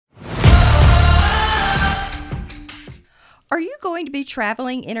Are you going to be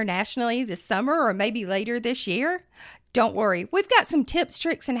traveling internationally this summer or maybe later this year? Don't worry, we've got some tips,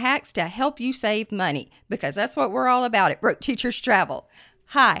 tricks, and hacks to help you save money because that's what we're all about at Broke Teachers Travel.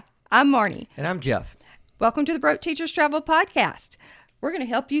 Hi, I'm Marnie. And I'm Jeff. Welcome to the Broke Teachers Travel podcast. We're going to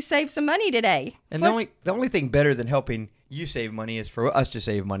help you save some money today. And the only thing better than helping you save money is for us to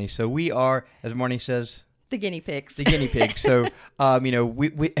save money. So we are, as Marnie says, the guinea pigs. The guinea pigs. So,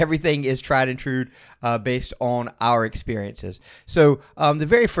 we everything is tried and true based on our experiences. So the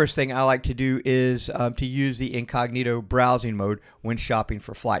very first thing I like to do is to use the incognito browsing mode when shopping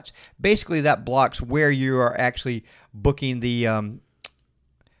for flights. Basically, that blocks where you are actually booking the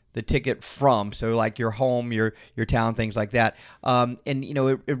ticket from, so like your home, your town, things like that.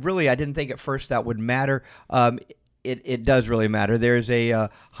 It really, I didn't think at first that would matter. It does really matter. There's a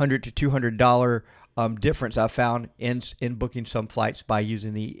 $100 to $200 difference I found in booking some flights by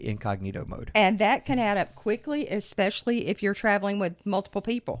using the incognito mode. And that can add up quickly, especially if you're traveling with multiple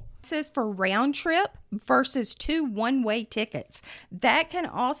people. This is for round trip versus 2 one-way tickets. That can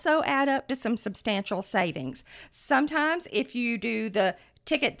also add up to some substantial savings. Sometimes if you do the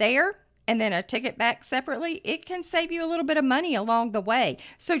ticket there and then a ticket back separately, it can save you a little bit of money along the way.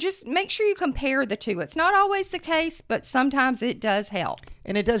 So just make sure you compare the two. It's not always the case, but sometimes it does help.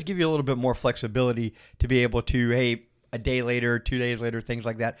 And it does give you a little bit more flexibility to be able to, hey, a day later, 2 days later, things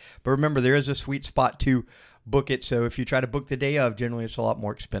like that. But remember, there is a sweet spot to book it. So if you try to book the day of, generally it's a lot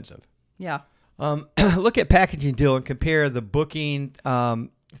more expensive. Yeah. Look at packaging deal and compare the booking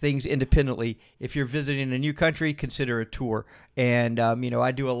things independently. If you're visiting a new country, consider a tour. And,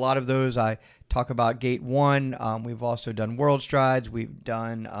 I do a lot of those. I talk about Gate 1. We've also done World Strides. We've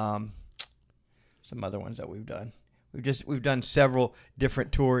done some other ones that we've done. We've done several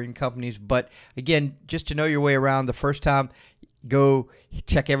different touring companies. But again, just to know your way around, the first time, go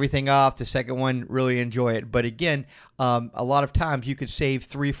check everything off. The second one, really enjoy it. But again, a lot of times you could save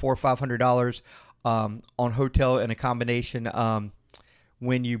 $300, $400, $500 on hotel and accommodation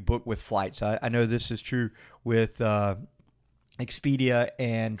when you book with flights. I know this is true with Expedia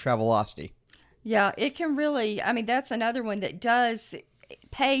and Travelocity. Yeah, it can really, that's another one that does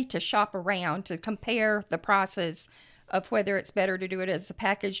pay to shop around to compare the prices of whether it's better to do it as a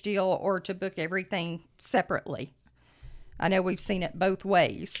package deal or to book everything separately. I know we've seen it both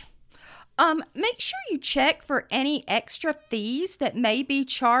ways. Make sure you check for any extra fees that may be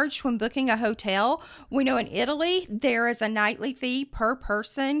charged when booking a hotel. We know in Italy, there is a nightly fee per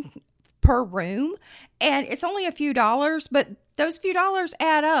person per room, and it's only a few dollars, but those few dollars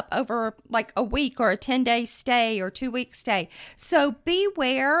add up over like a week or a 10-day stay or 2-week stay. So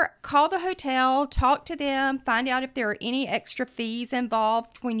beware, call the hotel, talk to them, find out if there are any extra fees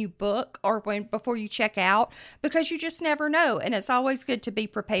involved when you book or before you check out, because you just never know, and it's always good to be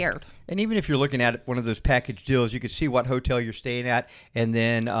prepared. And even if you're looking at one of those package deals, you could see what hotel you're staying at and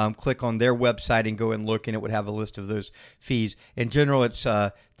then click on their website and go and look, and it would have a list of those fees. In general, it's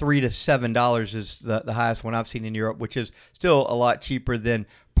 $3 to $7 is the highest one I've seen in Europe, which is still a lot cheaper than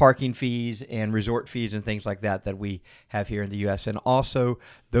parking fees and resort fees and things like that we have here in the U.S. And also,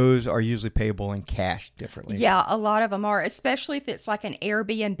 those are usually payable in cash differently. Yeah, a lot of them are, especially if it's like an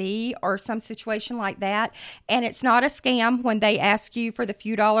Airbnb or some situation like that. And it's not a scam when they ask you for the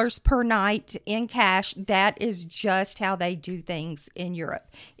few dollars per night in cash. That is just how they do things in Europe.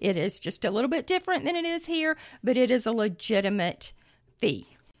 It is just a little bit different than it is here, but it is a legitimate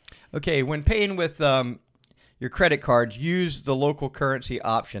fee. Okay, when paying with your credit cards, use the local currency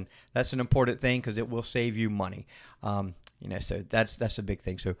option. That's an important thing because it will save you money. So that's a big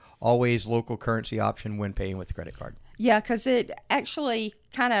thing. So always local currency option when paying with credit card. Yeah, because it actually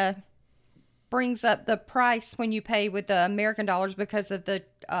kind of brings up the price when you pay with the American dollars because of the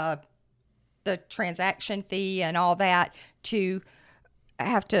transaction fee and all that to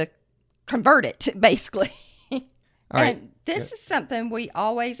have to convert it, basically. All right. And this is something we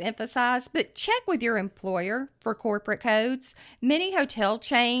always emphasize, but check with your employer for corporate codes. Many hotel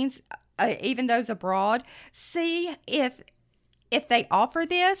chains, even those abroad, see if they offer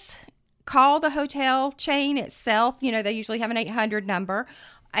this. Call the hotel chain itself. They usually have an 800 number.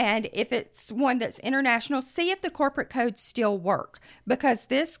 And if it's one that's international, see if the corporate codes still work, because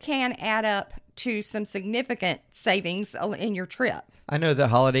this can add up to some significant savings in your trip. I know that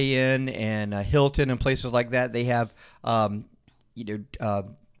Holiday Inn and Hilton and places like that, they have hotels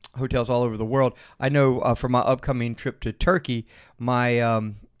all over the world. I know for my upcoming trip to Turkey,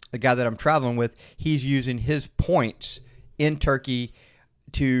 the guy that I'm traveling with, he's using his points in Turkey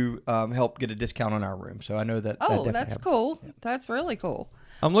to help get a discount on our room. So I know that. Oh, that that's cool. Yeah. That's really cool.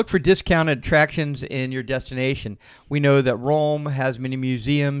 Look for discounted attractions in your destination. We know that Rome has many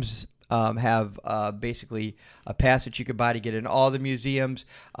museums have basically a pass that you could buy to get in all the museums.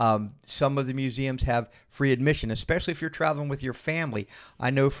 Some of the museums have free admission, especially if you're traveling with your family. I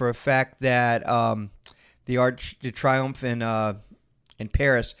know for a fact that the Arc de Triomphe in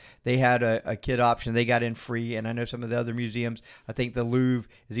Paris, they had a kid option. They got in free, and I know some of the other museums. I think the Louvre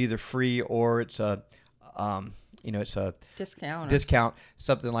is either free or it's a it's a discount,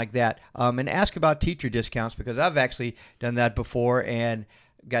 something like that. And ask about teacher discounts, because I've actually done that before and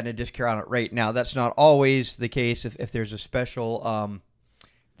gotten a discounted rate. Now, that's not always the case if there's a special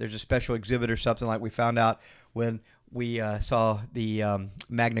exhibit or something, like we found out when we saw the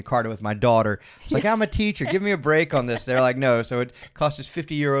Magna Carta with my daughter. It's like, I'm a teacher, give me a break on this. They're like, no. So it cost us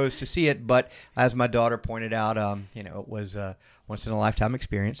 €50 to see it, but as my daughter pointed out, it was a once in a lifetime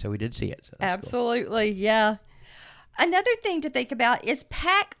experience, so we did see it. So absolutely, cool. Yeah. Another thing to think about is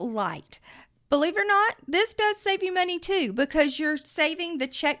pack light. Believe it or not, this does save you money too, because you're saving the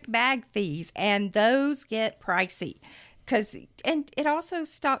checked bag fees, and those get pricey. And it also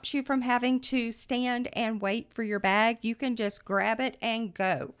stops you from having to stand and wait for your bag. You can just grab it and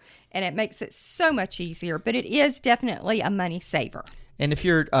go, and it makes it so much easier. But it is definitely a money saver. And if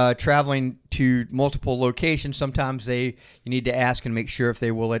you're traveling to multiple locations, sometimes you need to ask and make sure if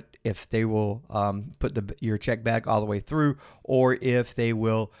they will put your check bag all the way through, or if they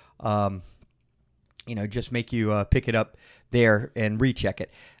will just make you pick it up there and recheck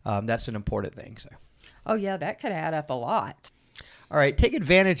it. That's an important thing. So. Oh, yeah, that could add up a lot. All right, take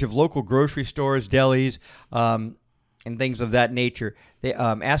advantage of local grocery stores, delis, and things of that nature. They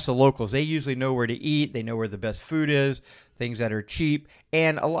ask the locals. They usually know where to eat. They know where the best food is, things that are cheap.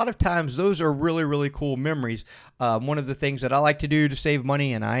 And a lot of times those are really, really cool memories. One of the things that I like to do to save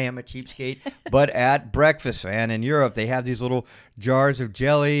money, and I am a cheapskate, but at breakfast, man, in Europe, they have these little jars of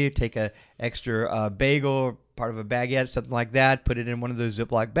jelly. Take an extra bagel, part of a baguette, something like that, put it in one of those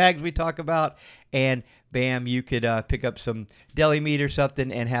Ziploc bags we talk about, and bam, you could pick up some deli meat or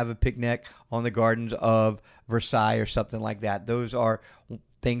something and have a picnic on the gardens of Versailles or something like that. Those are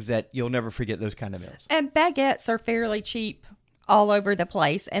things that you'll never forget, those kind of meals. And baguettes are fairly cheap all over the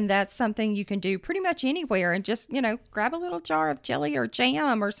place, and that's something you can do pretty much anywhere, and just grab a little jar of jelly or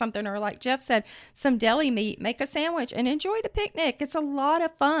jam or something, or like Jeff said, some deli meat, make a sandwich and enjoy the picnic. It's a lot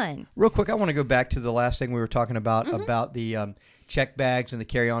of fun. Real quick, I want to go back to the last thing we were talking about the check bags and the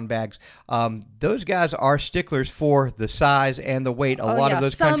carry-on bags. Those guys are sticklers for the size and the weight. A lot of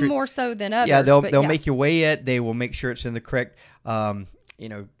those some countries, more so than others. Yeah, they'll make you weigh it. They will make sure it's in the correct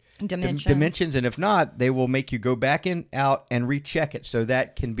dimensions, and if not, they will make you go back out and recheck it. So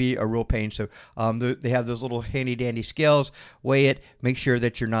that can be a real pain. So they have those little handy dandy scales. Weigh it, make sure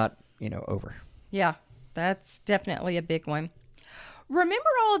that you're not over. Yeah, that's definitely a big one. Remember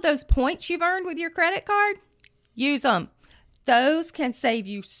all of those points you've earned with your credit card? Use them. Those can save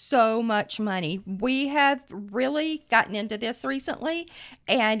you so much money. We have really gotten into this recently,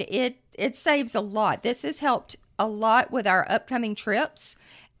 and it saves a lot. This has helped a lot with our upcoming trips.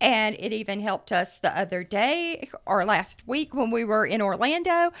 And it even helped us the other day or last week when we were in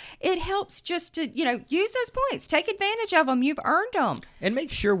Orlando. It helps just to, use those points. Take advantage of them. You've earned them. And make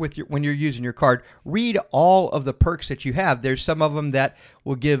sure when you're using your card, read all of the perks that you have. There's some of them that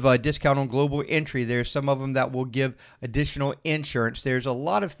will give a discount on global entry. There's some of them that will give additional insurance. There's a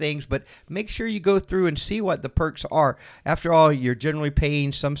lot of things, but make sure you go through and see what the perks are. After all, you're generally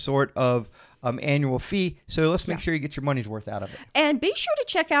paying some sort of annual fee, so let's make sure you get your money's worth out of it. And be sure to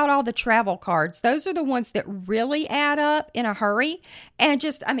check out all the travel cards. Those are the ones that really add up in a hurry. And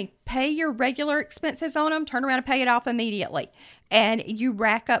just, pay your regular expenses on them, turn around and pay it off immediately. And you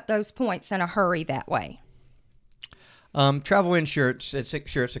rack up those points in a hurry that way. Travel insurance, it's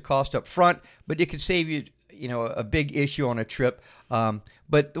a cost up front, but it could save you a big issue on a trip.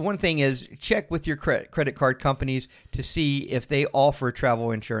 But the one thing is, check with your credit card companies to see if they offer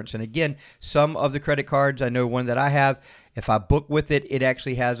travel insurance. And again, some of the credit cards, I know one that I have, if I book with it, it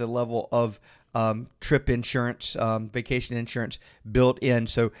actually has a level of trip insurance, vacation insurance built in.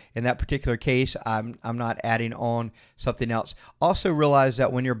 So in that particular case, I'm not adding on something else. Also realize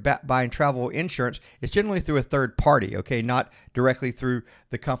that when you're buying travel insurance, it's generally through a third party, okay, not directly through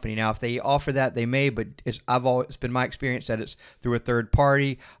the company. Now, if they offer that, they may, but it's been my experience that it's through a third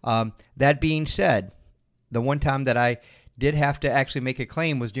party. That being said, the one time that I did have to actually make a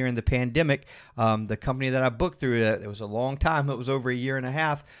claim was during the pandemic. The company that I booked through, it was a long time. It was over a year and a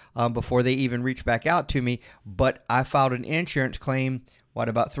half before they even reached back out to me. But I filed an insurance claim,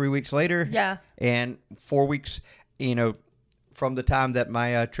 about 3 weeks later? Yeah. And 4 weeks, from the time that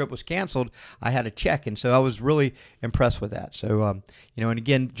my trip was canceled, I had a check. And so I was really impressed with that. So, and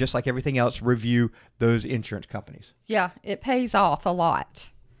again, just like everything else, review those insurance companies. Yeah, it pays off a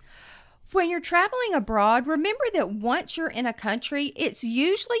lot. When you're traveling abroad, remember that once you're in a country, it's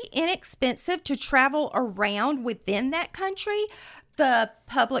usually inexpensive to travel around within that country. The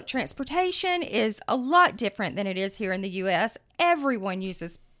public transportation is a lot different than it is here in the U.S. Everyone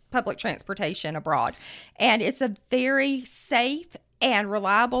uses public transportation abroad, and it's a very safe and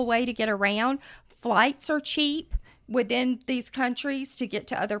reliable way to get around. Flights are cheap within these countries to get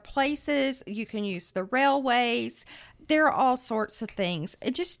to other places. You can use the railways. There are all sorts of things.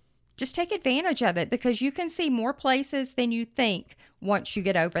 Just take advantage of it, because you can see more places than you think once you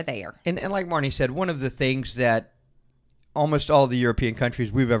get over there. And like Marnie said, one of the things that almost all the European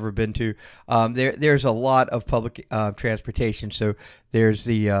countries we've ever been to, there's a lot of public transportation. So there's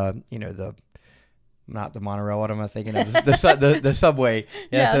the not the monorail. What am I thinking of? The subway.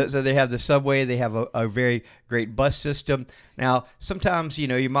 Yeah. So they have the subway. They have a very great bus system. Now, sometimes,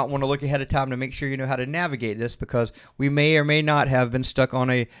 you might want to look ahead of time to make sure you know how to navigate this, because we may or may not have been stuck on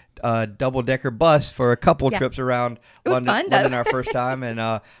a double-decker bus for a couple trips around London our first time. And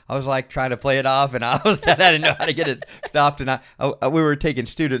I was like trying to play it off, and I didn't know how to get it stopped. And we were taking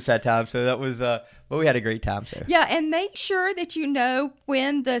students that time, so that was, but we had a great time. So yeah, and make sure that you know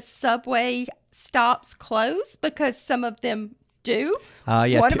when the subway stops close, because some of them do.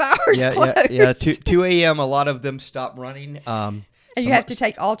 One of ours closed. Yeah, 2 a.m. A lot of them stop running. And you have to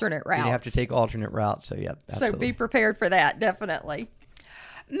take alternate routes. You have to take alternate routes. So yeah, absolutely. So be prepared for that, definitely.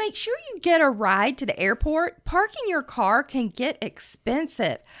 Make sure you get a ride to the airport. Parking your car can get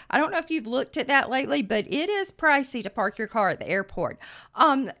expensive. I don't know if you've looked at that lately, but it is pricey to park your car at the airport.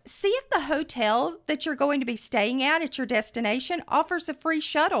 See if the hotel that you're going to be staying at your destination offers a free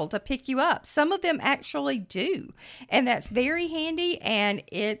shuttle to pick you up. Some of them actually do, and that's very handy, and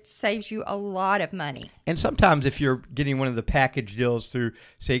it saves you a lot of money. And sometimes if you're getting one of the package deals through,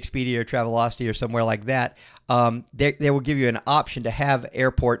 say, Expedia or Travelocity or somewhere like that, they will give you an option to have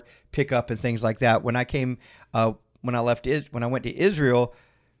airport pickup and things like that. When I went to Israel,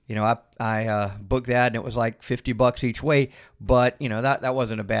 I booked that, and it was like $50 each way. But that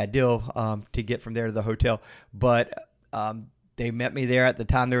wasn't a bad deal to get from there to the hotel. But they met me there at the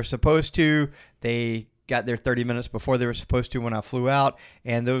time they were supposed to. They got there 30 minutes before they were supposed to when I flew out,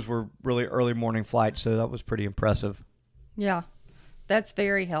 and those were really early morning flights, so that was pretty impressive. Yeah, that's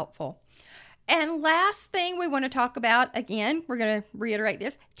very helpful. And last thing we want to talk about, again, we're going to reiterate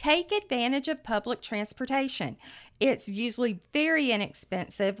this, take advantage of public transportation. It's usually very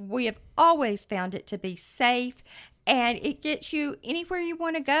inexpensive. We have always found it to be safe, and it gets you anywhere you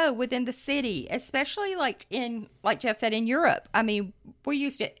want to go within the city, especially like Jeff said, in Europe. I mean, we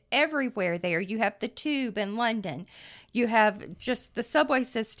used it everywhere there. You have the tube in London. You have just the subway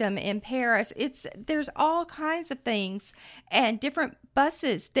system in Paris. There's all kinds of things and different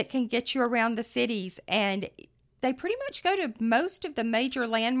buses that can get you around the cities, and they pretty much go to most of the major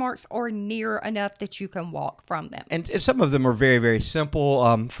landmarks or near enough that you can walk from them. And some of them are very, very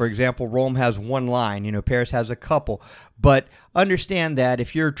simple. For example, Rome has one line. Paris has a couple. But understand that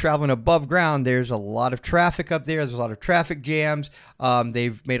if you're traveling above ground, there's a lot of traffic up there. There's a lot of traffic jams.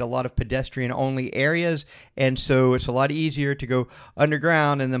 They've made a lot of pedestrian-only areas. And so it's a lot easier to go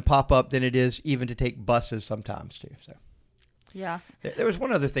underground and then pop up than it is even to take buses sometimes, too. So. Yeah. There was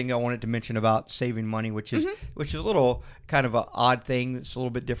one other thing I wanted to mention about saving money, which is a little kind of an odd thing. It's a little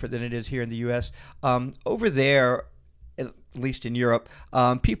bit different than it is here in the U.S. Over there, at least in Europe,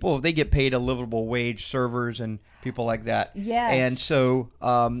 people, they get paid a livable wage, servers and people like that. Yes. And so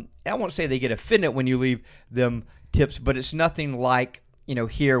I won't say they get offended when you leave them tips, but it's nothing like,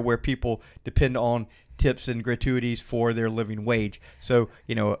 here where people depend on tips and gratuities for their living wage. So,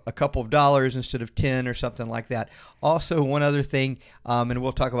 a couple of dollars instead of 10 or something like that. Also, one other thing, and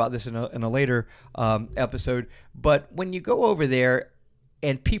we'll talk about this in a later episode, but when you go over there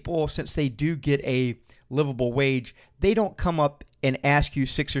and people, since they do get a livable wage, they don't come up and ask you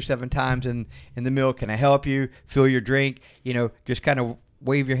 6 or 7 times in the meal, can I help you, fill your drink, just kind of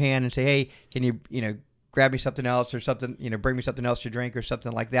wave your hand and say, hey, can you, grab me something else or something, bring me something else to drink or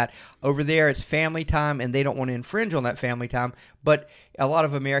something like that. Over there, it's family time, and they don't want to infringe on that family time. But a lot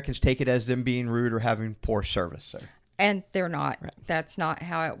of Americans take it as them being rude or having poor service. So. And they're not. Right. That's not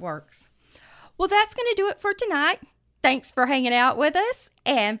how it works. Well, that's going to do it for tonight. Thanks for hanging out with us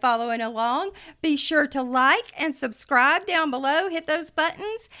and following along. Be sure to like and subscribe down below. Hit those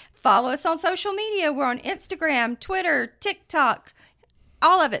buttons. Follow us on social media. We're on Instagram, Twitter, TikTok,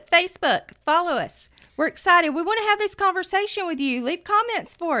 all of it, Facebook. Follow us. We're excited. We want to have this conversation with you. Leave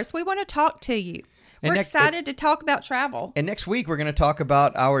comments for us. We want to talk to you. We're excited to talk about travel. And next week, we're going to talk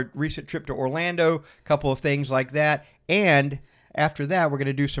about our recent trip to Orlando, a couple of things like that. And after that, we're going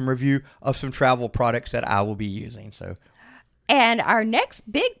to do some review of some travel products that I will be using. And our next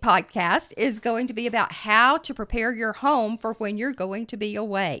big podcast is going to be about how to prepare your home for when you're going to be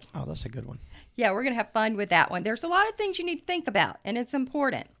away. Oh, that's a good one. Yeah, we're going to have fun with that one. There's a lot of things you need to think about, and it's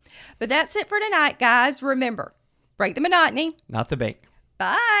important. But that's it for tonight, guys. Remember, break the monotony. Not the bank.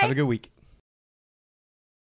 Bye. Have a good week.